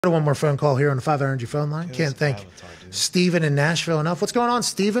One more phone call here on the 5 Energy phone line. Can't thank Steven in Nashville enough. What's going on,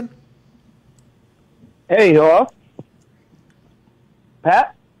 Steven? Hey, hello?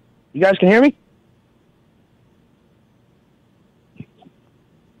 Pat? You guys can hear me?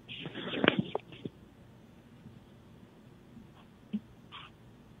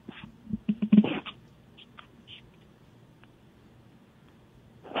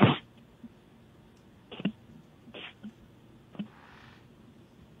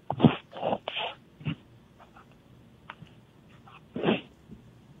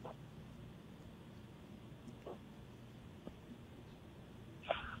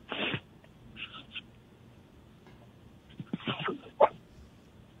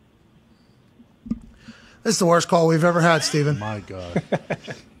 This is the worst call we've ever had, Steven. My God.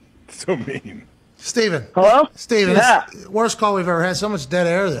 So mean. Steven. Hello? Steven, Pat. it's the worst call we've ever had. So much dead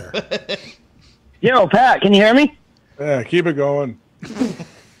air there. Yo, Pat, can you hear me? Yeah, keep it going.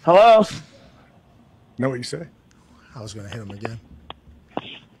 Hello? Know what you say? I was going to hit him again.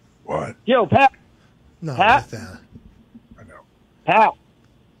 What? Yo, Pat. No, Pat? with that. I know. Pat.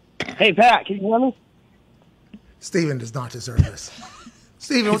 Hey, Pat, can you hear me? Steven does not deserve this.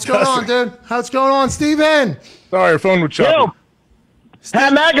 Steven, what's going on, dude? How's going on, Steven? Sorry, your phone was choppy. Yo,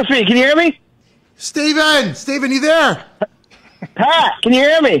 Pat McAfee, can you hear me? Steven! Steven, you there? Pat, can you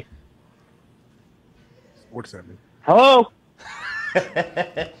hear me? What does that mean? Hello?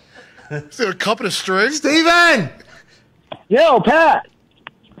 Is it a cup and a string? Steven! Yo, Pat.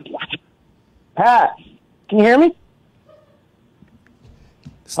 Pat, can you hear me?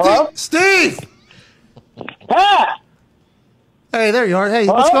 Hello? Steve! Pat! Hey, there you are. Hey,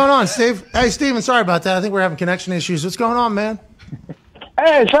 Hello? what's going on, Steve? Hey, Steven, sorry about that. I think we're having connection issues. What's going on, man?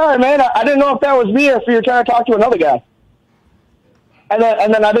 Hey, sorry, man. I didn't know if that was me or if you were trying to talk to another guy. And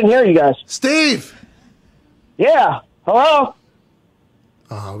then I didn't hear you guys. Steve! Yeah. Hello?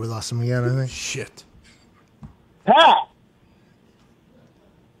 Oh, we lost him again, I think. Shit. Pat!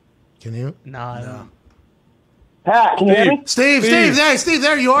 Can you? No. Pat, can you hear me? Steve, hey, Steve,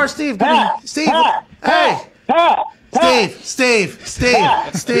 there you are, Steve. Pat! Steve, Pat! hey. Pat! Pat! Steve.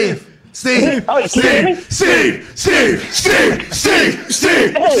 Oh, can you hear me?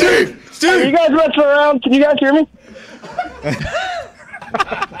 Are you guys messing around? Can you guys hear me?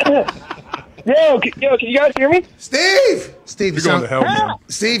 Yo, can you guys hear me? Steve, you You're going sound to hell, man.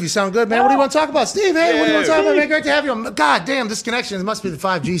 Steve, you sound good, man. What do you want to talk about, Steve? Hey, what do you want to talk about, man? Great to have you. God damn, this connection. It must be the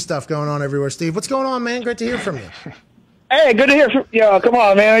 5G stuff going on everywhere, Steve. What's going on, man? Great to hear from you. Hey, good to hear from you. Come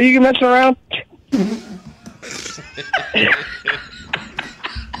on, man. Are you messing around?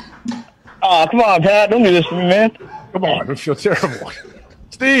 Oh, come on, Pat. Don't do this to me, man. Come on, I feel terrible.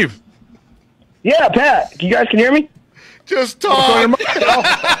 Steve! Yeah, Pat. You guys can hear me? Just talk!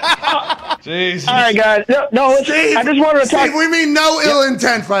 Jesus. All right, guys. No, listen, I just wanted to talk. Steve, we mean no ill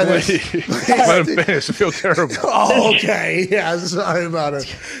intent by this. Let him finish. I feel terrible. Oh, okay. Yeah, sorry about it.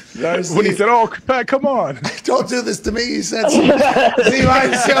 When he said, oh, Pat, come on. Don't do this to me, he said. Steve,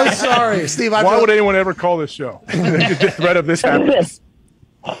 I'm so sorry. Steve, Why would anyone ever call this show? Just right up this happens.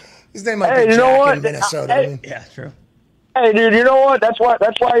 His name might Hey, be you know Jack what? in Minnesota. Hey, I mean. Yeah, true. Hey, dude, you know what? That's why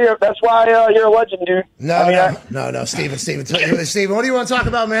you're a legend, dude. No, Steven, what do you want to talk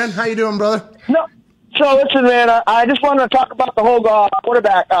about, man? How you doing, brother? No. So listen, man. I just wanted to talk about the whole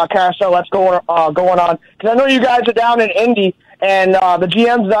quarterback carousel that's going on, because I know you guys are down in Indy, and the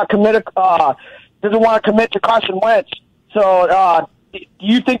GM's not committed. Doesn't want to commit to Carson Wentz. So do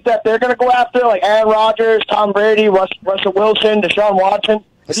you think that they're going to go after like Aaron Rodgers, Tom Brady, Russell Wilson, Deshaun Watson?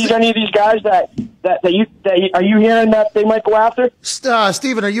 Are these any of these guys that are you hearing that they might go after?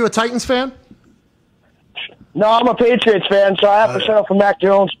 Steven, are you a Titans fan? No, I'm a Patriots fan, so I have to settle for Mac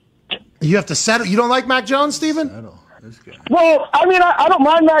Jones. You have to settle. You don't like Mac Jones, Steven? Well, I mean, I don't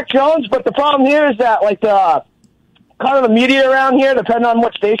mind Mac Jones, but the problem here is that like the kind of the media around here, depending on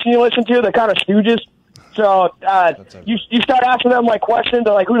what station you listen to, they're kind of stooges. So you start asking them like questions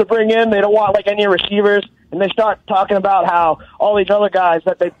of like who to bring in. They don't want like any receivers, and they start talking about how all these other guys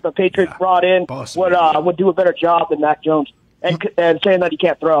that the Patriots brought in would do a better job than Mac Jones, and saying that he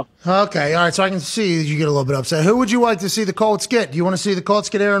can't throw. Okay, all right. So I can see you get a little bit upset. Who would you like to see the Colts get? Do you want to see the Colts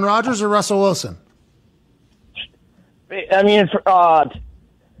get Aaron Rodgers or Russell Wilson? I mean,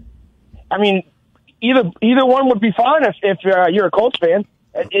 either one would be fine if you're a Colts fan.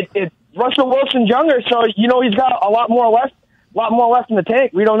 Russell Wilson's younger, so you know he's got a lot more left in the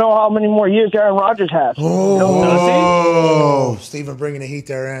tank. We don't know how many more years Aaron Rodgers has. Oh, Steven bringing the heat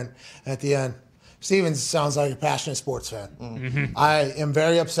there at the end. Steven sounds like a passionate sports fan. Mm-hmm. I am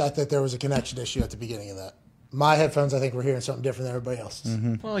very upset that there was a connection issue at the beginning of that. My headphones, I think we're hearing something different than everybody else's.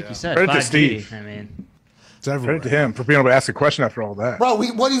 Mm-hmm. Well, like you said, Credit to 5G. Steve. I mean, It's everywhere. Credit to him for being able to ask a question after all that. Bro,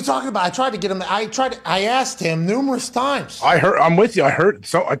 what are you talking about? I tried to get him. I asked him numerous times. I'm with you. I heard.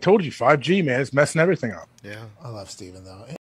 So I told you, 5G, man, it's messing everything up. Yeah. I love Steven, though.